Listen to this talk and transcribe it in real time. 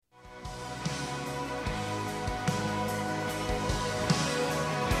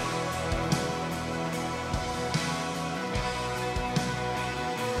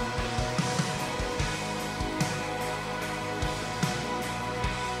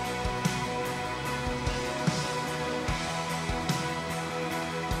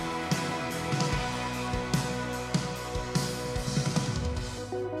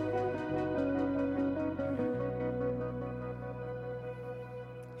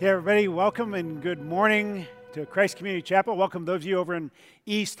Hey everybody, welcome and good morning to Christ Community Chapel. Welcome those of you over in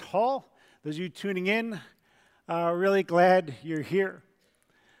East Hall. Those of you tuning in, really glad you're here.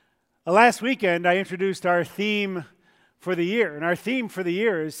 Last weekend I introduced our theme for the year, and our theme for the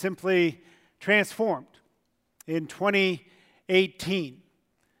year is simply transformed. In 2018,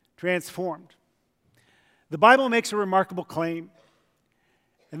 transformed. The Bible makes a remarkable claim,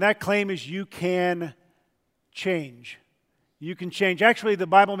 and that claim is you can change. You can change. Actually, the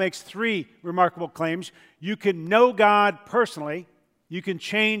Bible makes three remarkable claims. You can know God personally, you can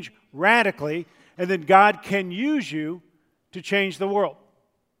change radically, and then God can use you to change the world.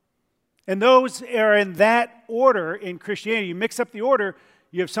 And those are in that order in Christianity. You mix up the order,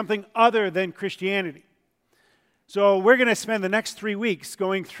 you have something other than Christianity. So we're going to spend the next 3 weeks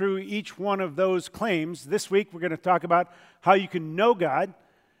going through each one of those claims. This week, we're going to talk about how you can know God.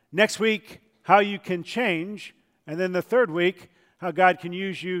 Next week, how you can change. And then the third week, how God can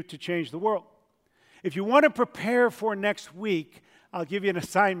use you to change the world. If you want to prepare for next week, I'll give you an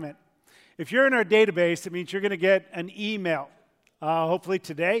assignment. If you're in our database, it means you're going to get an email, hopefully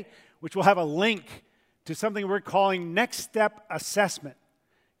today, which will have a link to something we're calling Next Step Assessment.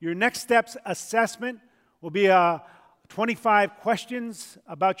 Your Next Steps Assessment will be 25 questions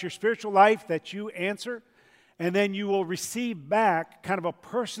about your spiritual life that you answer, and then you will receive back kind of a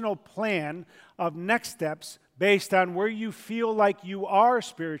personal plan of next steps based on where you feel like you are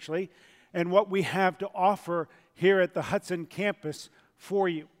spiritually and what we have to offer here at the Hudson campus for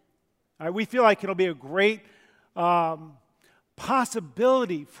you. We feel like it'll be a great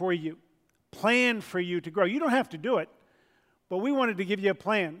possibility for you, plan for you to grow. You don't have to do it, but we wanted to give you a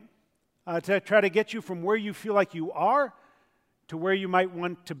plan to try to get you from where you feel like you are to where you might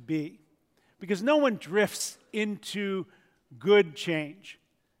want to be. Because no one drifts into good change.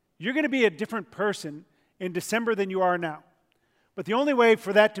 You're going to be a different person in December than you are now. But the only way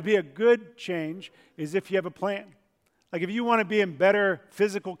for that to be a good change is if you have a plan. Like if you want to be in better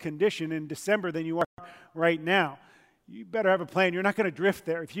physical condition in December than you are right now, you better have a plan. You're not going to drift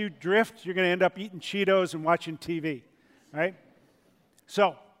there. If you drift, you're going to end up eating Cheetos and watching TV, right?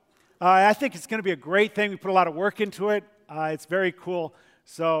 So I think it's going to be a great thing. We put a lot of work into it. It's very cool.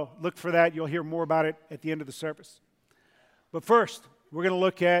 So look for that. You'll hear more about it at the end of the service. But first, we're going to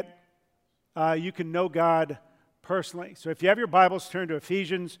look at you can know God personally. So if you have your Bibles, turn to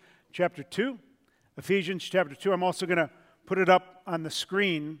Ephesians chapter 2. Ephesians chapter 2. I'm also going to put it up on the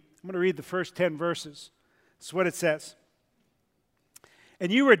screen. I'm going to read the first 10 verses. This is what it says.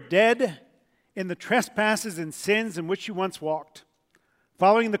 And you were dead in the trespasses and sins in which you once walked,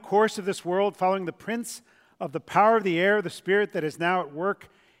 following the course of this world, following the prince of the power of the air, the spirit that is now at work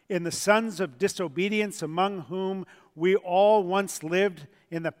in the sons of disobedience, among whom we all once lived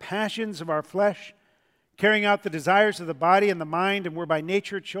in the passions of our flesh, carrying out the desires of the body and the mind, and were by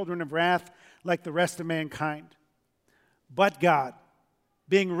nature children of wrath like the rest of mankind. But God,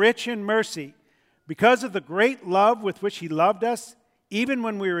 being rich in mercy, because of the great love with which He loved us, even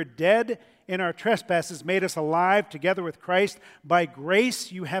when we were dead in our trespasses, made us alive together with Christ. By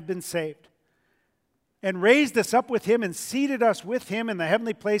grace you have been saved, and raised us up with Him and seated us with Him in the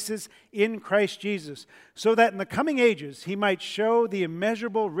heavenly places in Christ Jesus, so that in the coming ages He might show the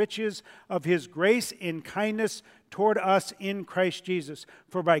immeasurable riches of His grace in kindness toward us in Christ Jesus.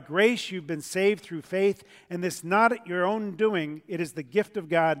 For by grace you've been saved through faith, and this not your own doing, it is the gift of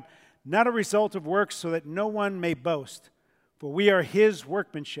God, not a result of works, so that no one may boast. For we are His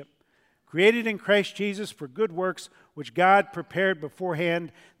workmanship, created in Christ Jesus for good works, which God prepared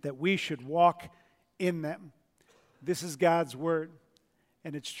beforehand that we should walk in them. This is God's word,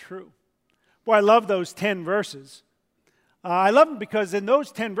 and it's true. Boy, I love those 10 verses. I love them because in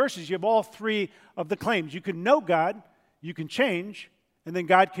those 10 verses, you have all three of the claims. You can know God, you can change, and then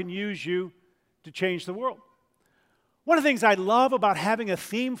God can use you to change the world. One of the things I love about having a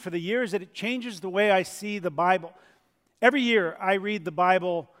theme for the year is that it changes the way I see the Bible. Every year, I read the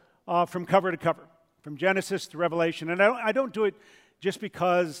Bible from cover to cover, from Genesis to Revelation, and I don't do it just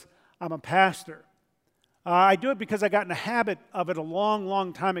because I'm a pastor. I do it because I got in the habit of it a long,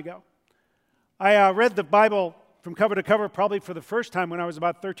 long time ago. I read the Bible from cover to cover probably for the first time when I was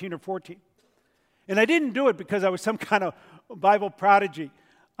about 13 or 14. And I didn't do it because I was some kind of Bible prodigy.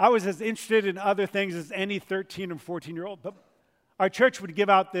 I was as interested in other things as any 13 or 14-year-old. But our church would give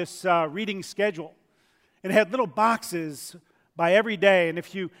out this reading schedule. And it had little boxes by every day. And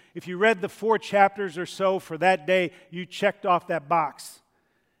if you read the 4 chapters or so for that day, you checked off that box.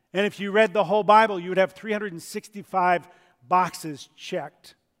 And if you read the whole Bible, you would have 365 boxes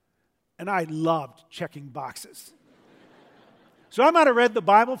checked. And I loved checking boxes. So I might have read the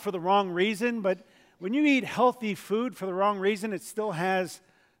Bible for the wrong reason, but when you eat healthy food for the wrong reason, it still has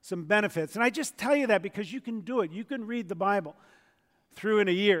some benefits. And I just tell you that because you can do it. You can read the Bible through in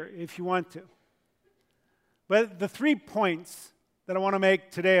a year if you want to. But the 3 points that I want to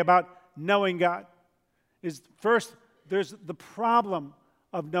make today about knowing God is, first, there's the problem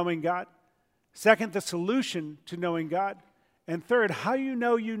of knowing God. Second, the solution to knowing God. And third, how you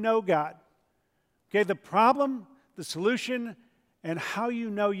know God. Okay, the problem, the solution, and how you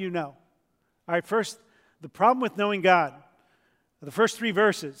know you know. All right, first, the problem with knowing God. The first 3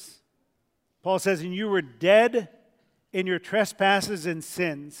 verses, Paul says, "And you were dead in your trespasses and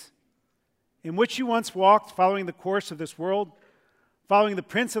sins, in which you once walked, following the course of this world, following the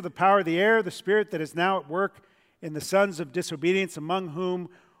prince of the power of the air, the spirit that is now at work in the sons of disobedience, among whom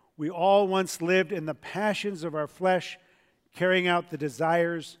we all once lived in the passions of our flesh, carrying out the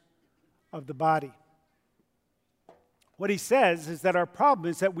desires of the body." What he says is that our problem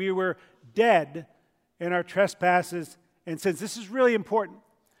is that we were dead in our trespasses and sins. This is really important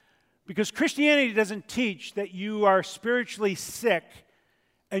because Christianity doesn't teach that you are spiritually sick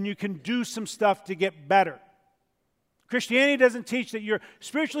and you can do some stuff to get better. Christianity doesn't teach that you're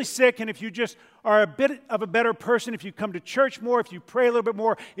spiritually sick and if you just are a bit of a better person, if you come to church more, if you pray a little bit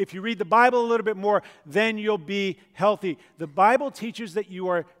more, if you read the Bible a little bit more, then you'll be healthy. The Bible teaches that you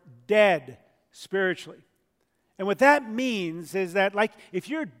are dead spiritually. And what that means is that, like, if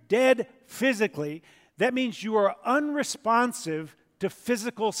you're dead physically, that means you are unresponsive to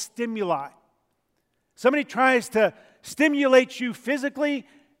physical stimuli. Somebody tries to stimulate you physically,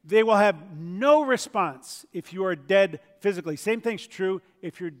 they will have no response if you are dead physically. Same thing's true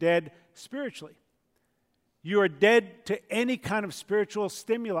if you're dead spiritually. You are dead to any kind of spiritual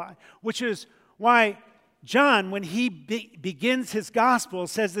stimuli, which is why John, when he begins his gospel,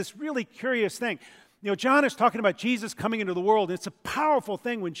 says this really curious thing. You know, John is talking about Jesus coming into the world. It's a powerful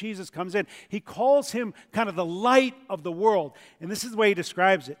thing when Jesus comes in. He calls him kind of the light of the world. And this is the way he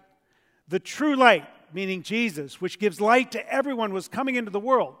describes it. The true light, meaning Jesus, which gives light to everyone, was coming into the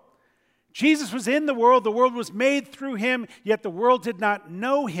world. Jesus was in the world was made through him, yet the world did not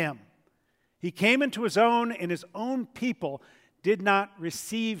know him. He came into his own, and his own people did not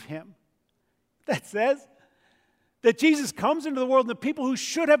receive him. That says that Jesus comes into the world, and the people who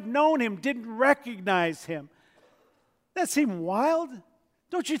should have known him didn't recognize him. That seems wild.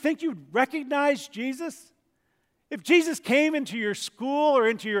 Don't you think you'd recognize Jesus? If Jesus came into your school or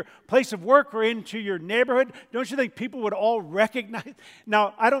into your place of work or into your neighborhood, don't you think people would all recognize?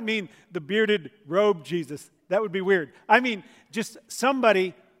 Now, I don't mean the bearded robe Jesus. That would be weird. I mean just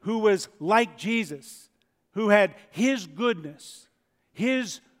somebody who was like Jesus, who had his goodness,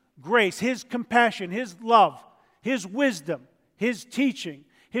 his grace, his compassion, his love, his wisdom, his teaching,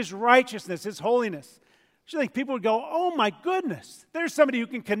 his righteousness, his holiness. Do you think people would go, "Oh my goodness, there's somebody who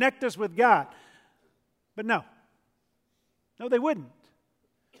can connect us with God"? But no. No, they wouldn't,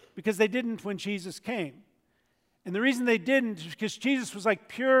 because they didn't when Jesus came. And the reason they didn't is because Jesus was like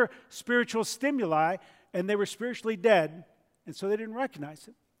pure spiritual stimuli, and they were spiritually dead, and so they didn't recognize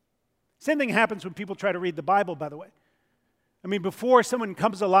him. Same thing happens when people try to read the Bible, by the way. I mean, before someone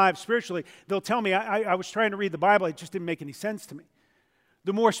comes alive spiritually, they'll tell me, I was trying to read the Bible, it just didn't make any sense to me.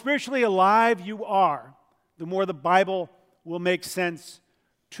 The more spiritually alive you are, the more the Bible will make sense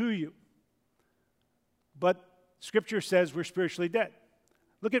to you. But Scripture says we're spiritually dead.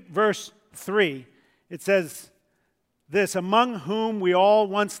 Look at verse 3. It says this, "Among whom we all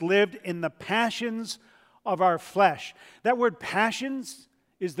once lived in the passions of our flesh." That word passions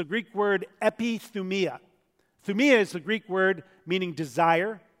is the Greek word epithumia. Thumia is the Greek word meaning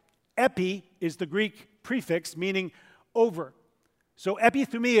desire. Epi is the Greek prefix meaning over. So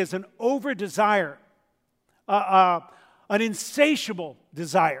epithumia is an over desire, an insatiable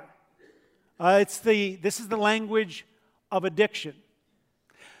desire. This is the language of addiction.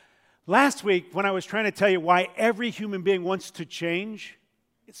 Last week, when I was trying to tell you why every human being wants to change,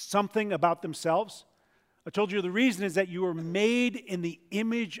 it's something about themselves, I told you the reason is that you were made in the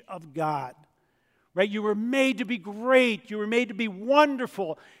image of God. Right? You were made to be great. You were made to be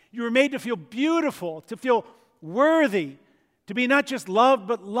wonderful. You were made to feel beautiful, to feel worthy, to be not just loved,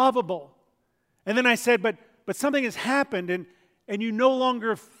 but lovable. And then I said, but something has happened, and you no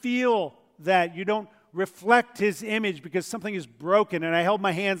longer feel that. You don't reflect his image because something is broken. And I held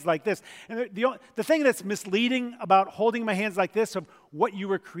my hands like this. And the thing that's misleading about holding my hands like this of what you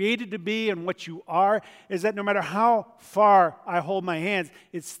were created to be and what you are is that no matter how far I hold my hands,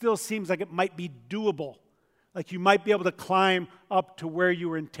 it still seems like it might be doable. Like you might be able to climb up to where you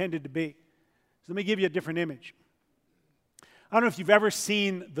were intended to be. So let me give you a different image. I don't know if you've ever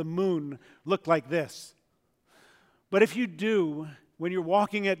seen the moon look like this. But if you do, when you're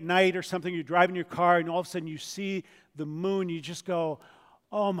walking at night or something, you're driving your car and all of a sudden you see the moon, you just go,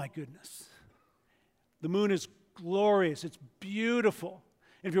 Oh my goodness. The moon is glorious. It's beautiful.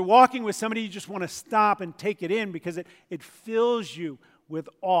 And if you're walking with somebody, you just want to stop and take it in because it fills you with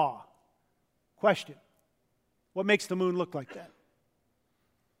awe. Question: what makes the moon look like that?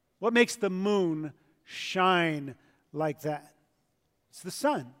 What makes the moon shine like that? It's the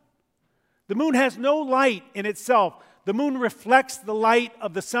sun. The moon has no light in itself. The moon reflects the light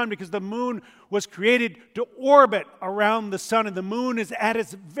of the sun because the moon was created to orbit around the sun, and the moon is at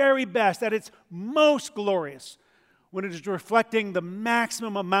its very best, at its most glorious, when it is reflecting the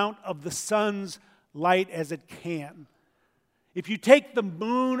maximum amount of the sun's light as it can. If you take the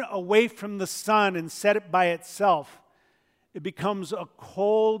moon away from the sun and set it by itself, it becomes a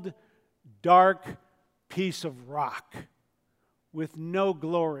cold, dark piece of rock with no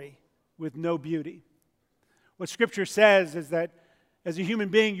glory, with no beauty. What Scripture says is that as a human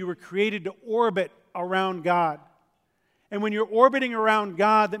being, you were created to orbit around God. And when you're orbiting around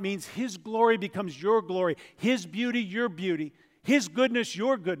God, that means His glory becomes your glory, His beauty, your beauty, His goodness,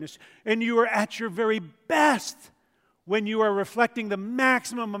 your goodness. And you are at your very best when you are reflecting the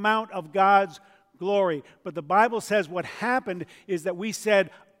maximum amount of God's glory. But the Bible says what happened is that we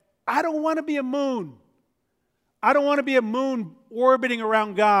said, I don't want to be a moon. I don't want to be a moon orbiting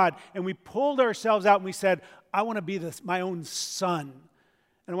around God. And we pulled ourselves out and we said, I want to be my own sun.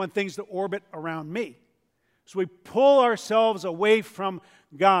 And I want things to orbit around me. So we pull ourselves away from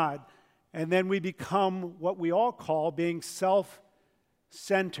God. And then we become what we all call being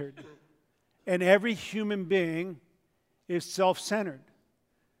self-centered. And every human being is self-centered.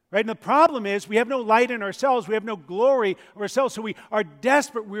 Right? And the problem is we have no light in ourselves. We have no glory of ourselves. So we are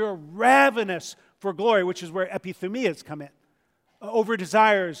desperate. We are ravenous for glory, which is where epithemias come in. Over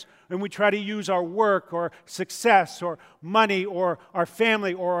desires, and we try to use our work or success or money or our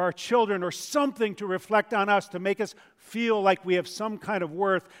family or our children or something to reflect on us to make us feel like we have some kind of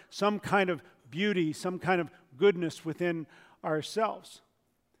worth, some kind of beauty, some kind of goodness within ourselves.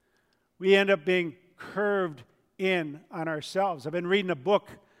 We end up being curved in on ourselves. I've been reading a book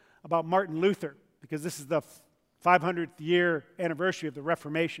about Martin Luther because this is the 500th year anniversary of the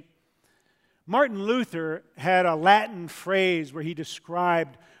Reformation. Martin Luther had a Latin phrase where he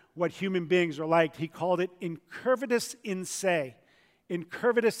described what human beings are like. He called it incurvatus in se.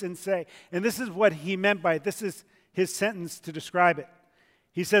 Incurvatus in se. And this is what he meant by it. This is his sentence to describe it.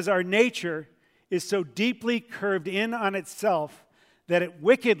 He says, our nature is so deeply curved in on itself that it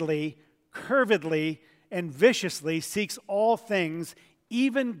wickedly, curvedly, and viciously seeks all things,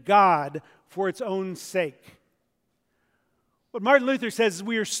 even God, for its own sake. What Martin Luther says is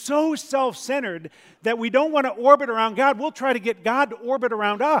we are so self-centered that we don't want to orbit around God. We'll try to get God to orbit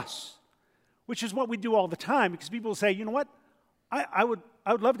around us, which is what we do all the time because people say, you know what, I would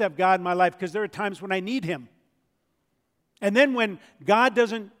love to have God in my life because there are times when I need Him. And then when God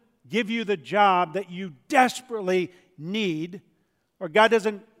doesn't give you the job that you desperately need, or God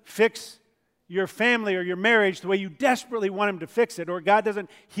doesn't fix your family or your marriage the way you desperately want Him to fix it, or God doesn't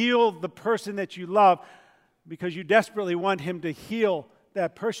heal the person that you love, because you desperately want Him to heal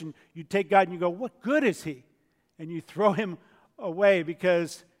that person, you take God and you go, what good is He? And you throw Him away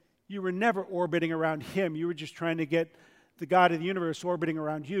because you were never orbiting around Him. You were just trying to get the God of the universe orbiting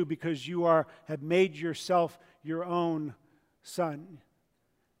around you because you have made yourself your own sun.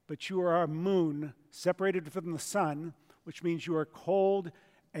 But you are a moon separated from the sun, which means you are cold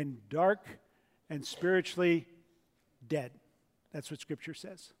and dark and spiritually dead. That's what Scripture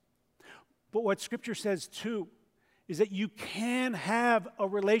says. But what Scripture says, too, is that you can have a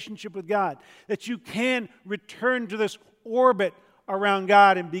relationship with God, that you can return to this orbit around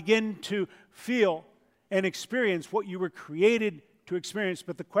God and begin to feel and experience what you were created to experience.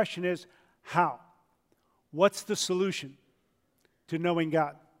 But the question is, how? What's the solution to knowing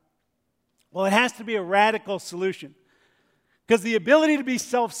God? Well, it has to be a radical solution because the ability to be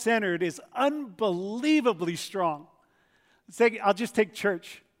self-centered is unbelievably strong. I'll just take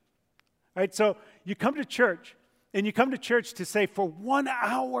church. Right, so you come to church, and you come to church to say, for 1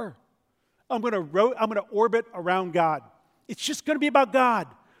 hour, I'm going to orbit around God. It's just going to be about God.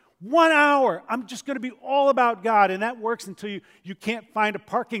 1 hour, I'm just going to be all about God. And that works until you can't find a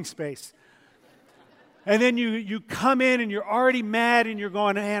parking space. And then you come in, and you're already mad, and you're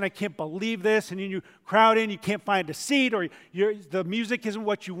going, man, I can't believe this. And then you crowd in, you can't find a seat, or the music isn't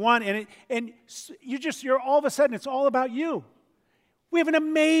what you want. And you're all of a sudden, it's all about you. We have an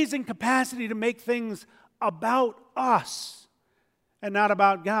amazing capacity to make things about us and not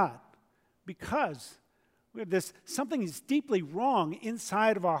about God because we have something is deeply wrong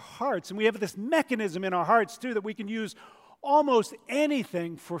inside of our hearts, and we have this mechanism in our hearts too that we can use almost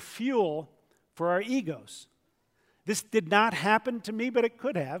anything for fuel for our egos. This did not happen to me, but it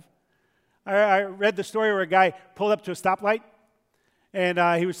could have. I read the story where a guy pulled up to a stoplight,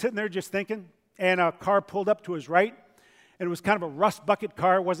 and he was sitting there just thinking, and a car pulled up to his right, and it was kind of a rust bucket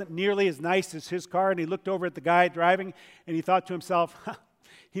car. It wasn't nearly as nice as his car, and he looked over at the guy driving, and he thought to himself,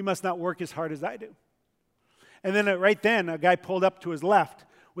 he must not work as hard as I do. And then right then, a guy pulled up to his left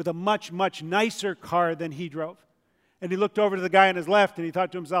with a much, much nicer car than he drove. And he looked over to the guy on his left, and he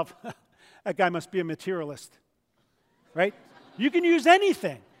thought to himself, that guy must be a materialist, right? You can use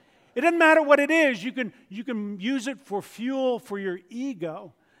anything. It doesn't matter what it is. You can use it for fuel for your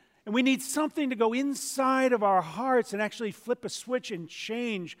ego. And we need something to go inside of our hearts and actually flip a switch and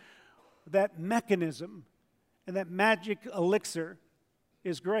change that mechanism. And that magic elixir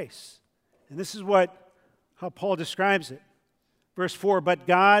is grace. And this is how Paul describes it. Verse 4, but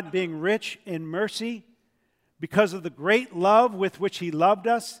God, being rich in mercy, because of the great love with which he loved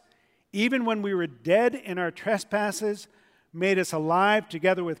us, even when we were dead in our trespasses, made us alive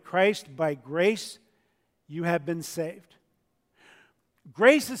together with Christ. By grace you have been saved.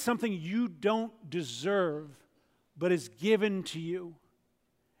 Grace is something you don't deserve, but is given to you.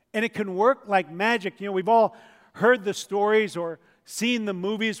 And it can work like magic. We've all heard the stories or seen the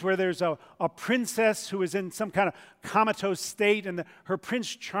movies where there's a princess who is in some kind of comatose state, and her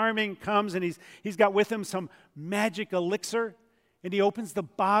Prince Charming comes, and he's got with him some magic elixir. And he opens the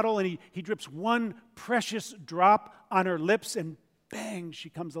bottle, and he drips one precious drop on her lips, and bang, she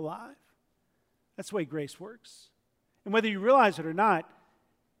comes alive. That's the way grace works. And whether you realize it or not,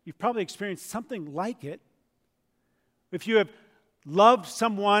 you've probably experienced something like it. If you have loved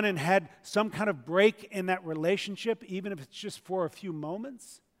someone and had some kind of break in that relationship, even if it's just for a few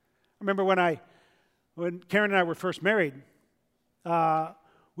moments. I remember when Karen and I were first married,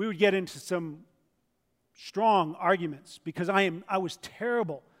 we would get into some strong arguments because I was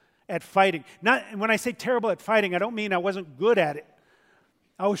terrible at fighting. And when I say terrible at fighting, I don't mean I wasn't good at it.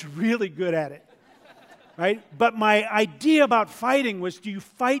 I was really good at it, right? But my idea about fighting was, do you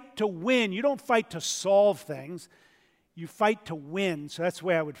fight to win? You don't fight to solve things. You fight to win. So that's the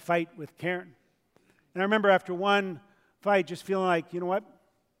way I would fight with Karen. And I remember after one fight just feeling like, you know what?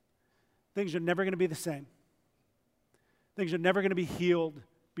 Things are never going to be the same. Things are never going to be healed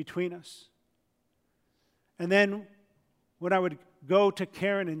between us. And then when I would go to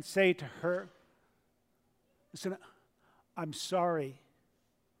Karen and say to her, listen, I'm sorry.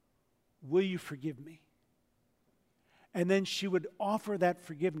 Will you forgive me? And then she would offer that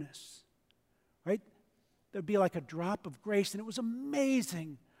forgiveness, right? There'd be like a drop of grace, and it was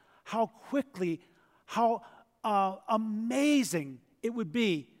amazing how quickly, how amazing it would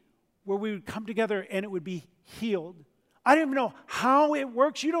be where we would come together and it would be healed. I don't even know how it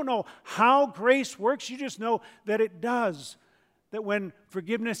works. You don't know how grace works. You just know that it does. That when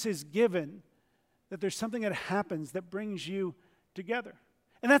forgiveness is given, that there's something that happens that brings you together.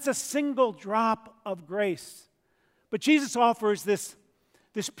 And that's a single drop of grace. But Jesus offers this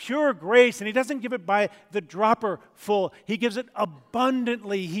pure grace, and he doesn't give it by the dropper full. He gives it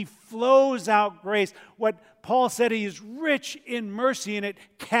abundantly. He flows out grace. What Paul said, he is rich in mercy, and it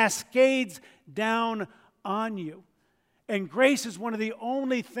cascades down on you. And grace is one of the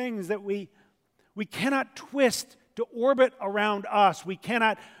only things that we cannot twist to orbit around us. We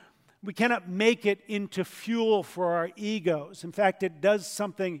cannot make it into fuel for our egos. In fact, it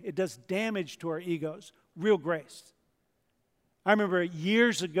does damage to our egos. Real grace. I remember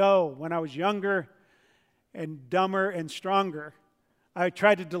years ago when I was younger and dumber and stronger, I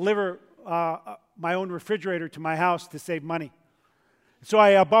tried to deliver my own refrigerator to my house to save money. So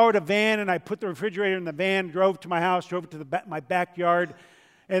I borrowed a van, and I put the refrigerator in the van, drove to my house, drove it to my backyard,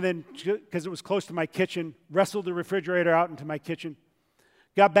 and then, because it was close to my kitchen, wrestled the refrigerator out into my kitchen,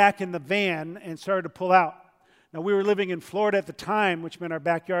 got back in the van, and started to pull out. Now, we were living in Florida at the time, which meant our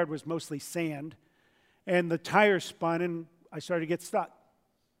backyard was mostly sand, and the tires spun, and I started to get stuck.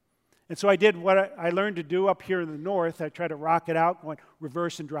 And so I did what I learned to do up here in the north. I tried to rock it out, going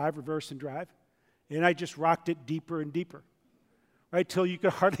reverse and drive, and I just rocked it deeper and deeper, right, till you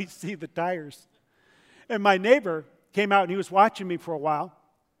could hardly see the tires. And my neighbor came out, and he was watching me for a while,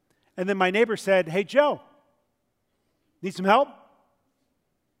 and then my neighbor said, "Hey, Joe, need some help?"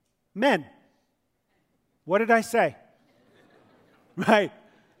 Men. What did I say? Right.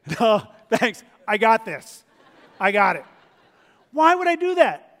 No, thanks. I got this. I got it. Why would I do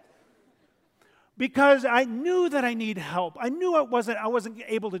that? Because I knew that I need help. I knew I wasn't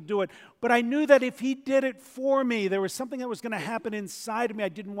able to do it, but I knew that if he did it for me, there was something that was going to happen inside of me I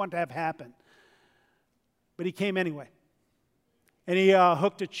didn't want to have happen. But he came anyway. And he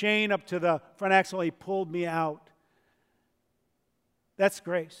hooked a chain up to the front axle. He pulled me out. That's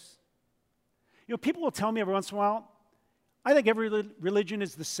grace. You know, people will tell me every once in a while, I think every religion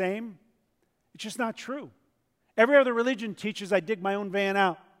is the same. It's just not true. Every other religion teaches I dig my own van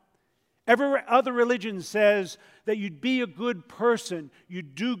out. Every other religion says that you'd be a good person, you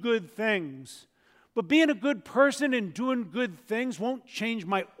do good things. But being a good person and doing good things won't change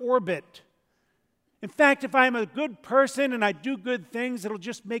my orbit. In fact, if I'm a good person and I do good things, it'll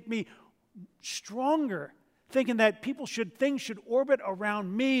just make me stronger, thinking that things should orbit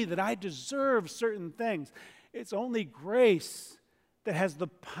around me, that I deserve certain things. It's only grace that has the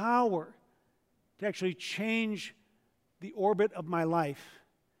power to actually change the orbit of my life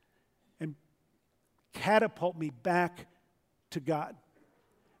and catapult me back to God.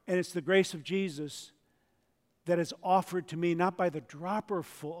 And it's the grace of Jesus that is offered to me, not by the dropper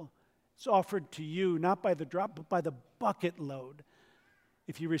full. It's offered to you, not by the drop, but by the bucket load,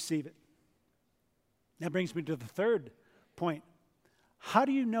 if you receive it. That brings me to the third point. How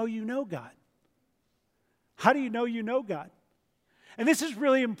do you know God? How do you know God? And this is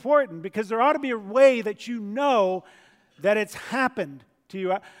really important because there ought to be a way that you know that it's happened to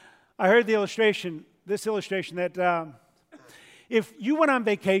you. I heard this illustration that if you went on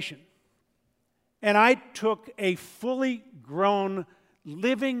vacation and I took a fully grown,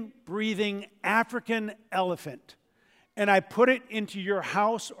 living, breathing African elephant and I put it into your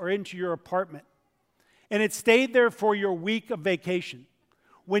house or into your apartment and it stayed there for your week of vacation,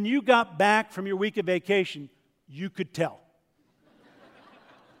 when you got back from your week of vacation, you could tell.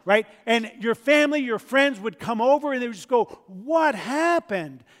 Right? And your family, your friends would come over and they would just go, "What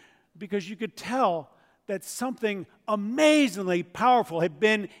happened?" Because you could tell that something amazingly powerful had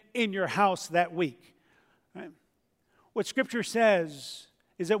been in your house that week. Right? What Scripture says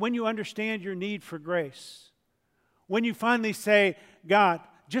is that when you understand your need for grace, when you finally say, "God,"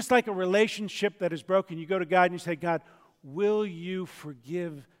 just like a relationship that is broken, you go to God and you say, "God, will you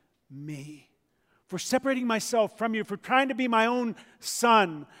forgive me for separating myself from you, for trying to be my own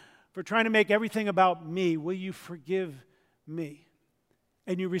son, for trying to make everything about me? Will you forgive me?"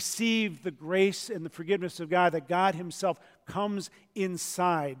 And you receive the grace and the forgiveness of God, that God Himself comes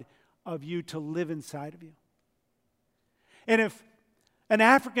inside of you to live inside of you. And if an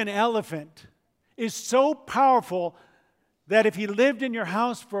African elephant is so powerful that if he lived in your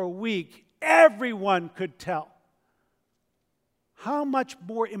house for a week, everyone could tell, how much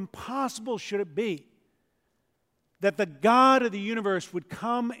more impossible should it be that the God of the universe would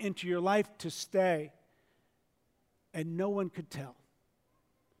come into your life to stay and no one could tell?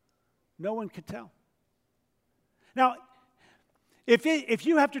 No one could tell. Now, if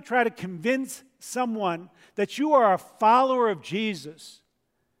you have to try to convince someone that you are a follower of Jesus,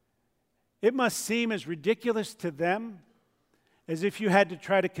 it must seem as ridiculous to them as if you had to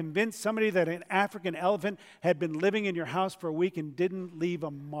try to convince somebody that an African elephant had been living in your house for a week and didn't leave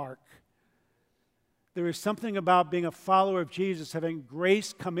a mark. There is something about being a follower of Jesus, having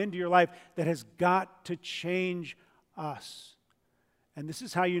grace come into your life, that has got to change us. And this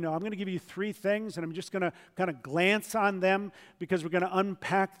is how you know. I'm going to give you 3 things, and I'm just going to kind of glance on them because we're going to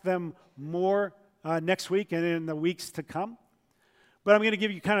unpack them more next week and in the weeks to come. But I'm going to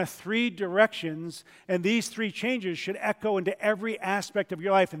give you kind of 3 directions, and these 3 changes should echo into every aspect of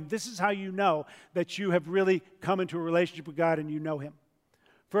your life. And this is how you know that you have really come into a relationship with God and you know Him.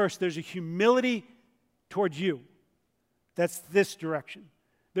 First, there's a humility towards you. That's this direction.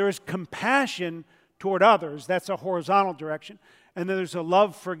 There is compassion toward others. That's a horizontal direction. And then there's a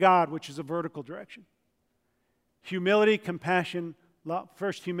love for God, which is a vertical direction. Humility, compassion, love.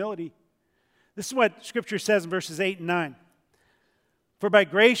 First, humility. This is what Scripture says in verses 8 and 9. For by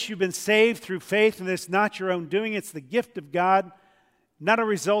grace you've been saved through faith, and it's not your own doing. It's the gift of God, not a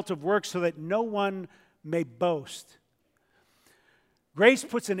result of works, so that no one may boast. Grace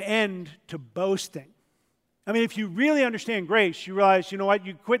puts an end to boasting. I mean, if you really understand grace, you realize, you know what,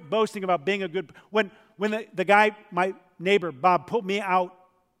 you quit boasting about being a good... When the guy, my neighbor, Bob, pulled me out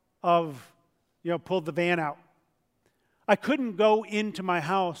of, pulled the van out, I couldn't go into my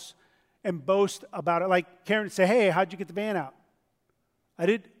house and boast about it. Like Karen would say, "Hey, how'd you get the van out?"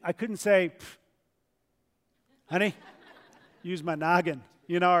 I couldn't say, "Honey, use my noggin,"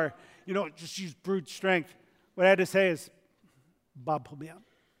 or just use brute strength. What I had to say is, "Bob pulled me out.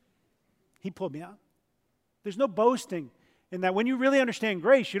 He pulled me out." There's no boasting in that. When you really understand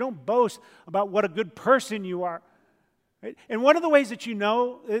grace, you don't boast about what a good person you are. Right? And one of the ways that you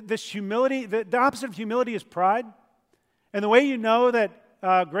know this humility, the opposite of humility is pride. And the way you know that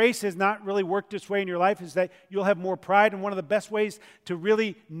grace has not really worked its way in your life is that you'll have more pride. And one of the best ways to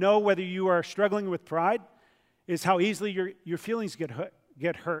really know whether you are struggling with pride is how easily your feelings get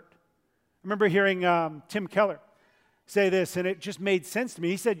hurt. I remember hearing Tim Keller say this, and it just made sense to me.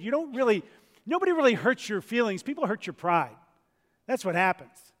 He said, you don't really nobody really hurts your feelings. People hurt your pride. That's what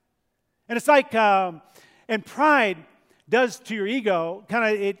happens. And it's like, and pride does to your ego,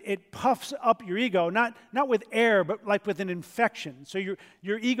 kind of it puffs up your ego, not with air, but like with an infection. So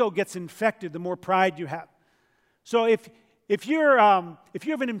your ego gets infected the more pride you have. So if you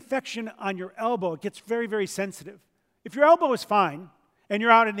have an infection on your elbow, it gets very, very sensitive. If your elbow is fine and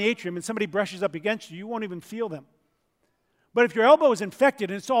you're out in the atrium and somebody brushes up against you, you won't even feel them. But if your elbow is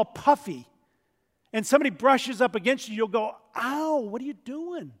infected and it's all puffy and somebody brushes up against you, you'll go, ow, what are you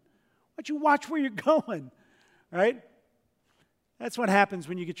doing? Why don't you watch where you're going, right? That's what happens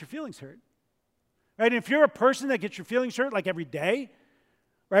when you get your feelings hurt, right? And if you're a person that gets your feelings hurt like every day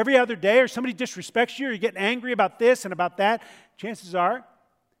or every other day, or somebody disrespects you or you're getting angry about this and about that, chances are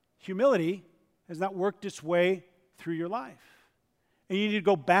humility has not worked its way through your life. And you need to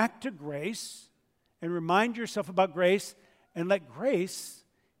go back to grace and remind yourself about grace and let grace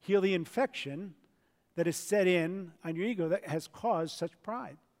heal the infection that is set in on your ego that has caused such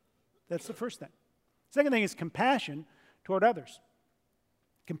pride. That's the first thing. Second thing is compassion toward others.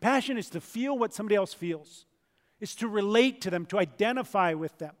 Compassion is to feel what somebody else feels. It's to relate to them, to identify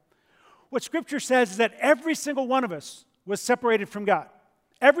with them. What Scripture says is that every single one of us was separated from God.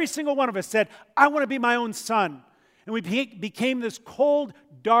 Every single one of us said, I want to be my own son. And we became this cold,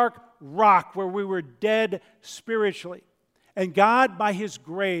 dark rock where we were dead spiritually. And God, by His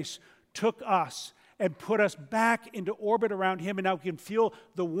grace, took us and put us back into orbit around Him, and now we can feel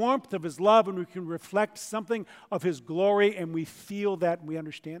the warmth of His love, and we can reflect something of His glory, and we feel that, and we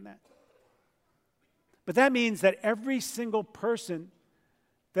understand that. But that means that every single person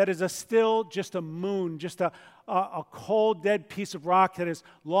that is still just a moon, just a cold, dead piece of rock that has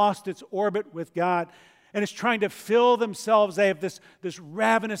lost its orbit with God, and is trying to fill themselves, they have this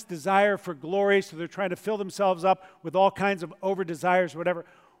ravenous desire for glory, so they're trying to fill themselves up with all kinds of over-desires, whatever.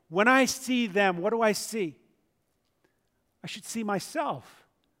 When I see them, what do I see? I should see myself.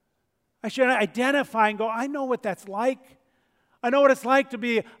 I should identify and go, I know what that's like. I know what it's like to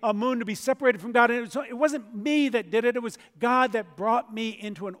be a moon, to be separated from God. And it wasn't me that did it. It was God that brought me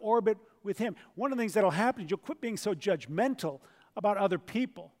into an orbit with Him. One of the things that will happen is you'll quit being so judgmental about other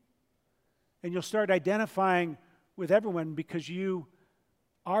people. And you'll start identifying with everyone because you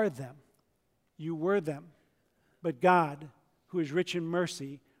are them. You were them. But God, who is rich in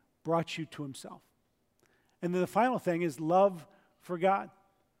mercy, brought you to Himself. And then the final thing is love for God.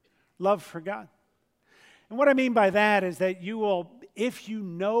 Love for God. And what I mean by that is that you will, if you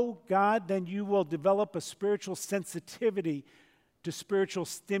know God, then you will develop a spiritual sensitivity to spiritual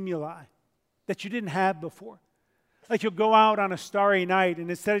stimuli that you didn't have before. Like you'll go out on a starry night,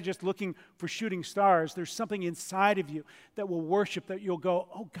 and instead of just looking for shooting stars, there's something inside of you that will worship, that you'll go,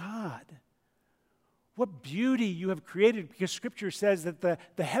 oh God, what beauty you have created, because Scripture says that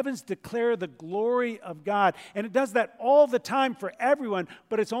the heavens declare the glory of God. And it does that all the time for everyone,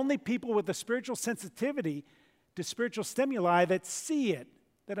 but it's only people with a spiritual sensitivity to spiritual stimuli that see it,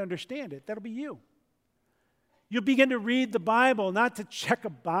 that understand it. That'll be you. You'll begin to read the Bible, not to check a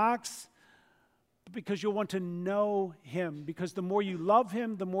box, but because you'll want to know Him. Because the more you love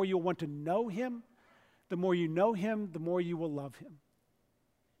Him, the more you'll want to know Him. The more you know Him, the more you will love Him.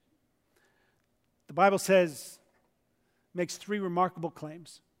 The Bible makes three remarkable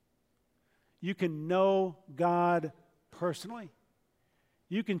claims. You can know God personally.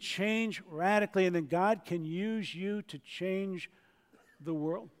 You can change radically, and then God can use you to change the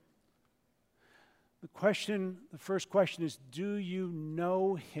world. The first question is, do you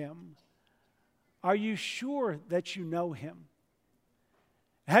know Him? Are you sure that you know Him?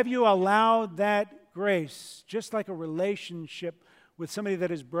 Have you allowed that grace, just like a relationship with somebody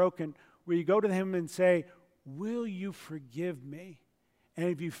that is broken, where you go to Him and say, will you forgive me? And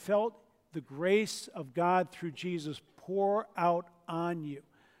have you felt the grace of God through Jesus pour out on you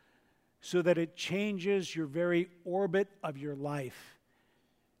so that it changes your very orbit of your life,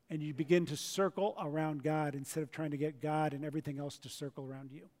 and you begin to circle around God instead of trying to get God and everything else to circle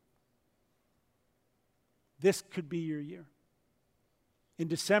around you? This could be your year. In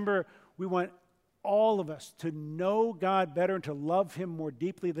December, we want all of us to know God better and to love Him more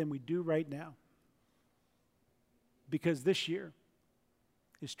deeply than we do right now. Because this year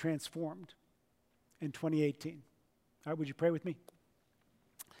is transformed in 2018. All right, would you pray with me?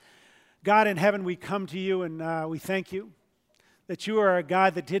 God in heaven, we come to You and we thank You that You are a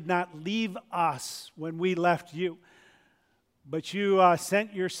God that did not leave us when we left You, but You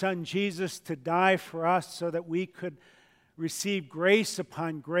sent Your Son Jesus to die for us so that we could receive grace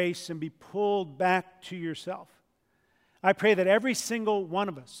upon grace and be pulled back to Yourself. I pray that every single one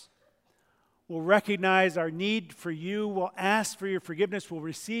of us We'll recognize our need for you. We'll ask for your forgiveness. We'll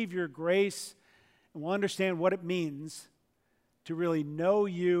receive your grace. And we'll understand what it means to really know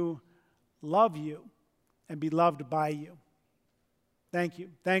you, love you, and be loved by you. Thank you.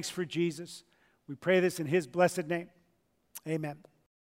 Thanks for Jesus. We pray this in his blessed name. Amen.